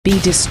Be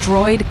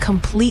destroyed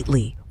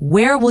completely.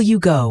 Where will you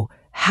go?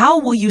 How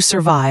will you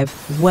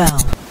survive? Well,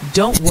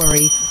 don't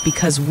worry,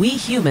 because we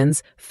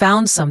humans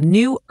found some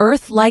new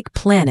Earth-like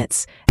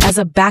planets as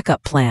a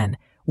backup plan,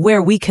 where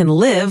we can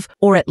live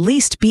or at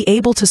least be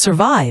able to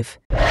survive.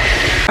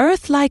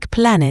 Earth-like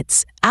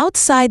planets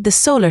outside the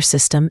solar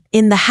system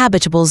in the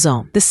habitable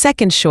zone. The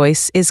second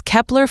choice is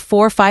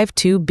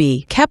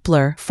Kepler-452b.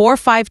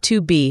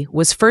 Kepler-452b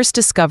was first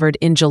discovered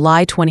in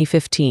July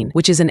 2015,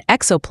 which is an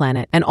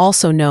exoplanet and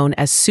also known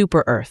as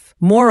super-Earth.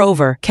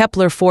 Moreover,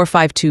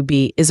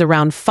 Kepler-452b is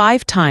around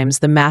 5 times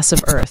the mass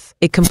of Earth.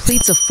 It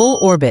completes a full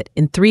orbit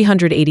in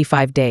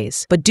 385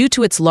 days, but due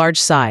to its large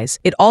size,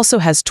 it also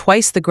has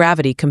twice the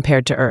gravity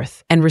compared to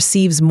Earth and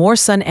receives more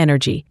sun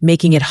energy,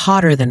 making it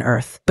hotter than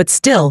Earth. But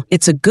still,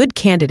 it's a good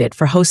candidate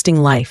for hosting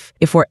life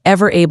if we're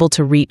ever able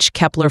to reach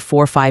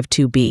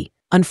Kepler-452b.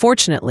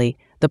 Unfortunately,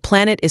 the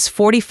planet is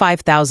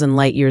 45,000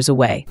 light-years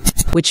away,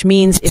 which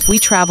means if we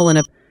travel in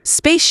a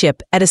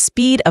spaceship at a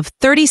speed of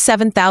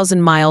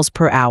 37,000 miles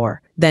per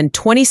hour, then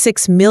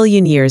 26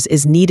 million years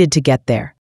is needed to get there.